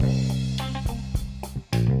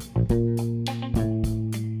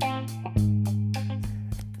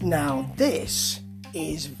Now this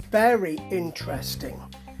is very interesting.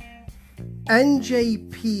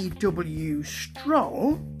 NJPW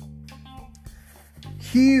Strong,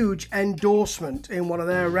 huge endorsement in one of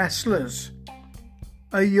their wrestlers,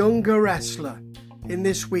 a younger wrestler in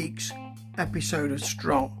this week's episode of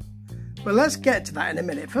Strong. But let's get to that in a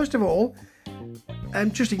minute. First of all,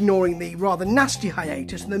 I'm just ignoring the rather nasty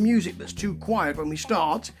hiatus and the music that's too quiet when we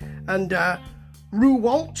start. And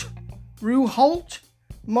Ruholt,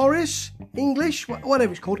 Morris, English,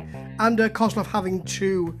 whatever it's called, and Kozlov having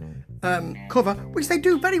to cover, which they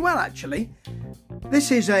do very well actually.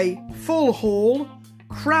 This is a full hall,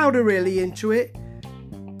 crowd are really into it.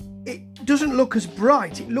 It doesn't look as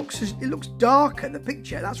bright, it looks darker, the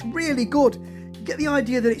picture. That's really good. You get the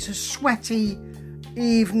idea that it's a sweaty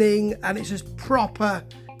evening and it's a proper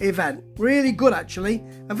event. Really good actually.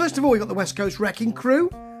 And first of all, we've got the West Coast Wrecking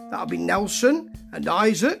Crew. That'll be Nelson and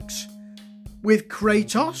Isaacs with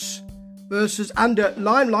Kratos versus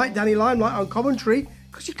Limelight, Danny Limelight on commentary,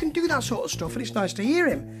 because he can do that sort of stuff and it's nice to hear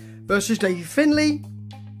him, versus Davey Finlay,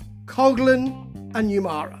 Coughlin and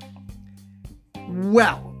Umara.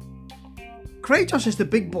 Well, Kratos is the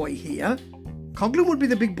big boy here. Coughlin would be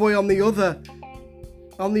the big boy on the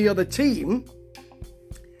other team.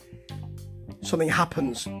 Something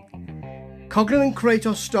happens. Coughlin and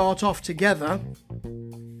Kratos start off together.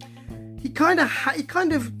 He kind of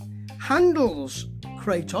handles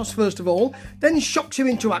Kratos first of all, then shocks him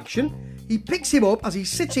into action. He picks him up as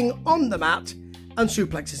he's sitting on the mat and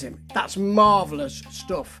suplexes him. That's marvellous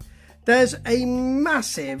stuff. There's a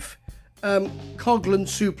massive Coughlin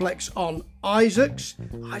suplex on Isaacs.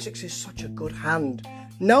 Isaacs is such a good hand.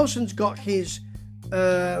 Nelson's got his,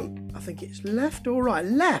 I think it's left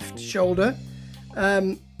shoulder.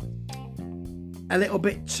 A little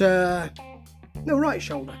bit, right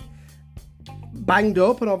shoulder. Banged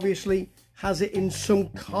up and obviously has it in some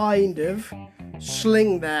kind of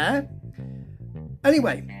sling there.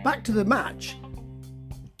 Anyway, back to the match.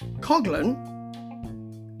 Coughlin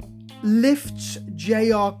lifts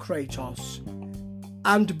JR Kratos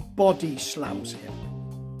and body slams him.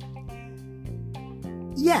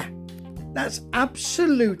 Yeah, that's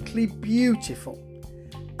absolutely beautiful.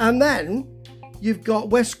 And then you've got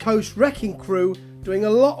West Coast Wrecking Crew doing a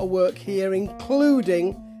lot of work here,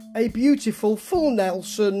 including a beautiful full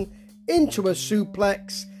Nelson into a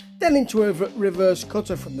suplex, then into a reverse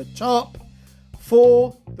cutter from the top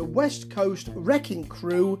for the West Coast Wrecking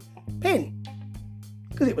Crew pin.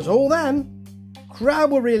 Because it was all them.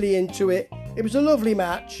 Crowd were really into it. It was a lovely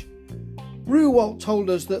match. Ruholt told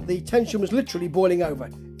us that the tension was literally boiling over.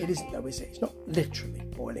 It isn't though, is it? It's not literally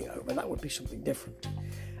boiling over. That would be something different.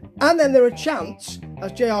 And then there are chants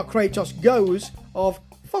as JR Kratos goes of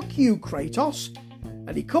 "fuck you, Kratos,"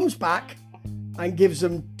 and he comes back and gives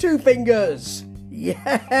them 2 fingers.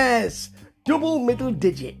 Yes, double middle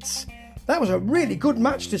digits. That was a really good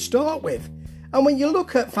match to start with. And when you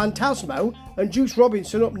look at Phantasmo and Juice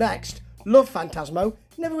Robinson up next, love Phantasmo,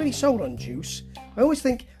 never really sold on Juice. I always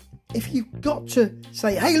think if you've got to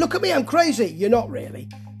say, hey, look at me, I'm crazy, you're not really.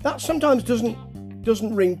 That sometimes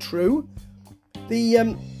doesn't ring true.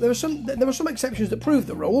 There were some exceptions that proved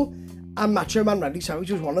the rule, and Macho Man Randy Savage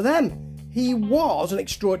was one of them. He was an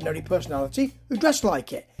extraordinary personality who dressed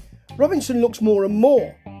like it. Robinson looks more and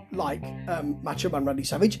more like Macho Man Randy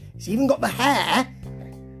Savage. He's even got the hair,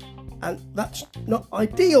 and that's not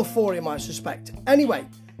ideal for him, I suspect. Anyway,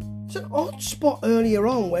 it's an odd spot earlier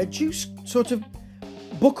on where Juice sort of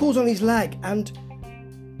buckles on his leg and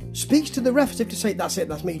speaks to the ref as if to say, that's it,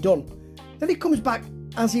 that's me, done. Then he comes back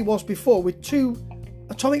as he was before with 2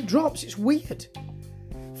 atomic drops. It's weird.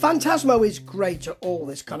 Phantasmo is great at all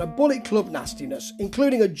this kind of Bullet Club nastiness,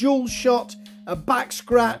 including a dual shot, a back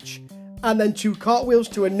scratch, and then 2 cartwheels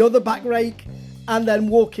to another back rake, and then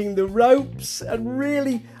walking the ropes, and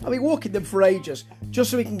really, walking them for ages, just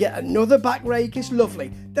so we can get another back rake. It's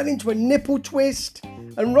lovely. Then into a nipple twist,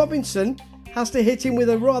 and Robinson has to hit him with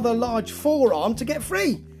a rather large forearm to get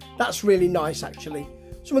free. That's really nice, actually.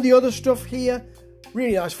 Some of the other stuff here,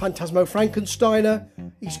 really nice. Phantasmo Frankensteiner.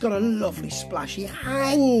 He's got a lovely splash. He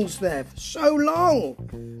hangs there for so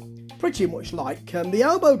long. Pretty much like the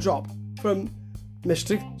elbow drop from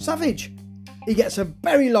Mr. Savage. He gets a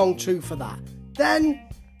very long 2 for that. Then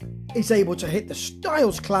he's able to hit the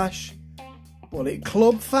Styles Clash. Bullet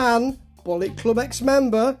Club fan, Bullet Club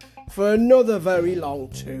ex-member for another very long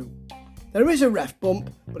 2. There is a ref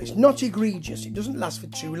bump, but it's not egregious. It doesn't last for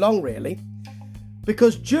too long, really.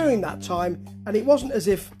 Because during that time, and it wasn't as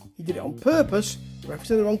if he did it on purpose, the ref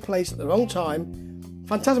was in the wrong place at the wrong time,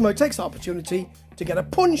 Phantasmo takes the opportunity to get a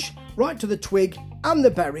punch right to the twig and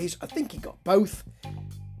the berries. I think he got both.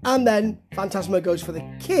 And then Phantasmo goes for the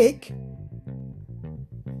kick,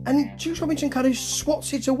 and Juice Robinson kind of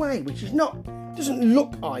swats it away, which is doesn't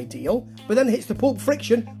look ideal, but then hits the Pulp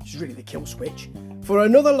Friction, which is really the kill switch, for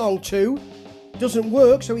another long 2. Doesn't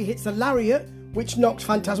work, so he hits the Lariat, which knocks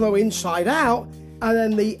Phantasmo inside out, and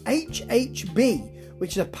then the HHB,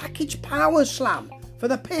 which is a package power slam for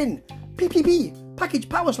the pin. PPP, package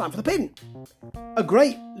power slam for the pin. A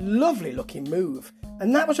great, lovely looking move,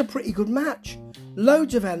 and that was a pretty good match.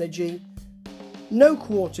 Loads of energy, no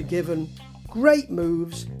quarter given, great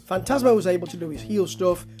moves. Phantasmo was able to do his heel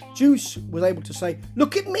stuff. Juice was able to say,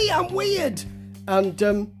 "Look at me, I'm weird."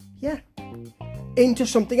 And yeah, into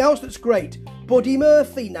something else that's great. Buddy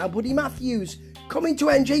Murphy, now Buddy Matthews, coming to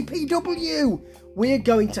NJPW. We're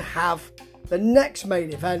going to have the next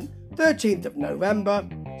main event, 13th of November.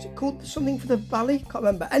 Is it called something for the Valley? Can't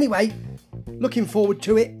remember. Anyway, looking forward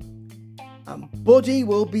to it. And Buddy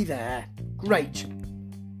will be there. Great.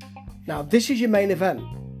 Now, this is your main event.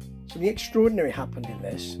 Something extraordinary happened in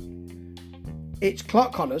this. It's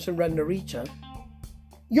Clark Connors and Ren Narita,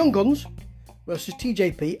 young guns versus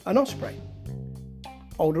TJP and Ospreay,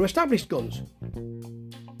 older established guns.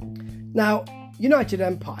 Now, United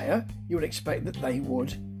Empire, you would expect that they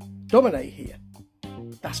would dominate here.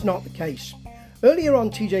 That's not the case. Earlier on,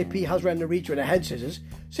 TJP has Ren Narita in a head scissors,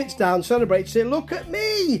 sits down, celebrates it, "Look at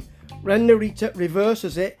me!" Ren Narita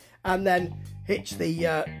reverses it and then hits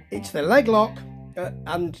the leg lock,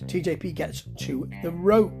 and TJP gets to the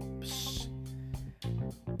ropes.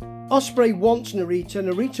 Ospreay wants Narita,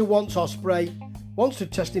 Narita wants Ospreay, wants to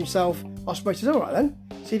test himself. Ospreay says, "All right then,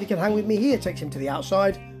 see if you can hang with me here." Takes him to the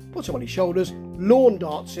outside, puts him on his shoulders, lawn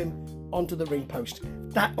darts him onto the ring post.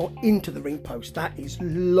 Into the ring post. That is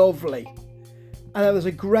lovely. And then there's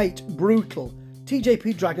a great, brutal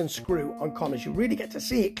TJP Dragon Screw on Connors. You really get to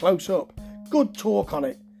see it close up. Good torque on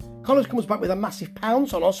it. Connors comes back with a massive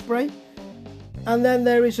pounce on Ospreay. And then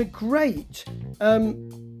there is a great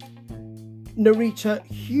Narita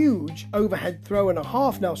huge overhead throw and a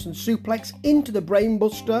half Nelson suplex into the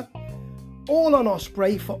Brainbuster. All on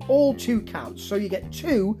Ospreay for all 2 counts. So you get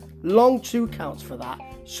 2 long 2 counts for that.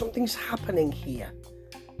 Something's happening here.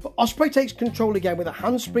 But Ospreay takes control again with a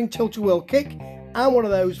handspring tilt-a-whirl kick and one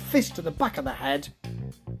of those fists to the back of the head.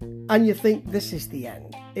 And you think this is the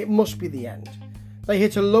end. It must be the end. They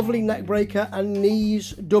hit a lovely neck breaker and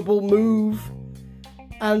knees double move.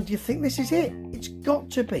 And you think this is it. It's got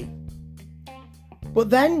to be. But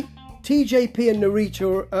then TJP and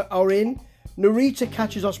Narita are in. Narita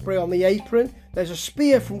catches Ospreay on the apron. There's a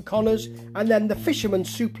spear from Connors. And then the fisherman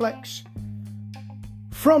suplex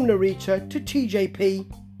from Narita to TJP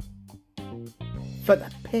for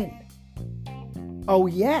the pin. Oh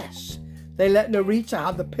yes, they let Narita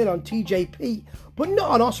have the pin on TJP, but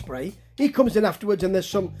not on Ospreay. He comes in afterwards and there's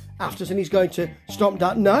some afters and he's going to stomp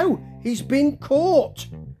down. No, he's been caught.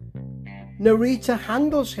 Narita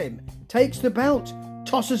handles him, takes the belt,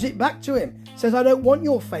 tosses it back to him, says, "I don't want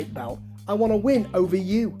your fake belt. I want to win over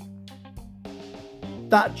you."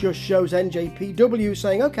 That just shows NJPW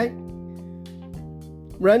saying, "Okay,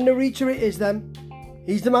 Ren Narita it is then.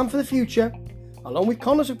 He's the man for the future." Along with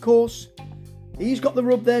Connors, of course. He's got the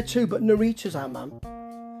rub there too, but Narita's our man.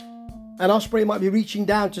 And Ospreay might be reaching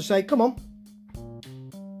down to say, "Come on,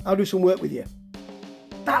 I'll do some work with you."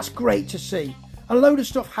 That's great to see. A load of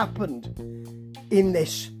stuff happened in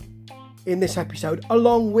this episode,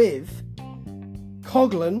 along with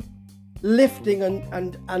Coughlin lifting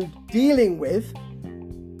and dealing with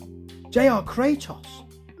JR Kratos.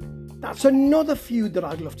 That's another feud that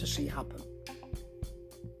I'd love to see happen.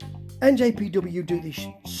 NJPW do this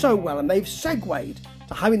so well, and they've segued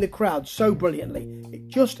to having the crowd so brilliantly. It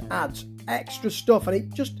just adds extra stuff, and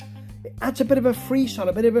it adds a bit of a freestyle,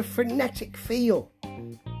 a bit of a frenetic feel,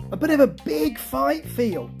 a bit of a big fight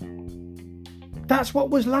feel. That's what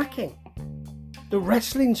was lacking. The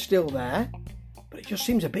wrestling's still there, but it just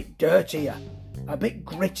seems a bit dirtier, a bit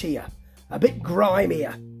grittier, a bit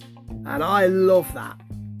grimier, and I love that.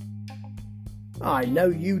 I know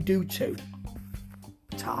you do too.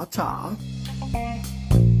 Ta-ta.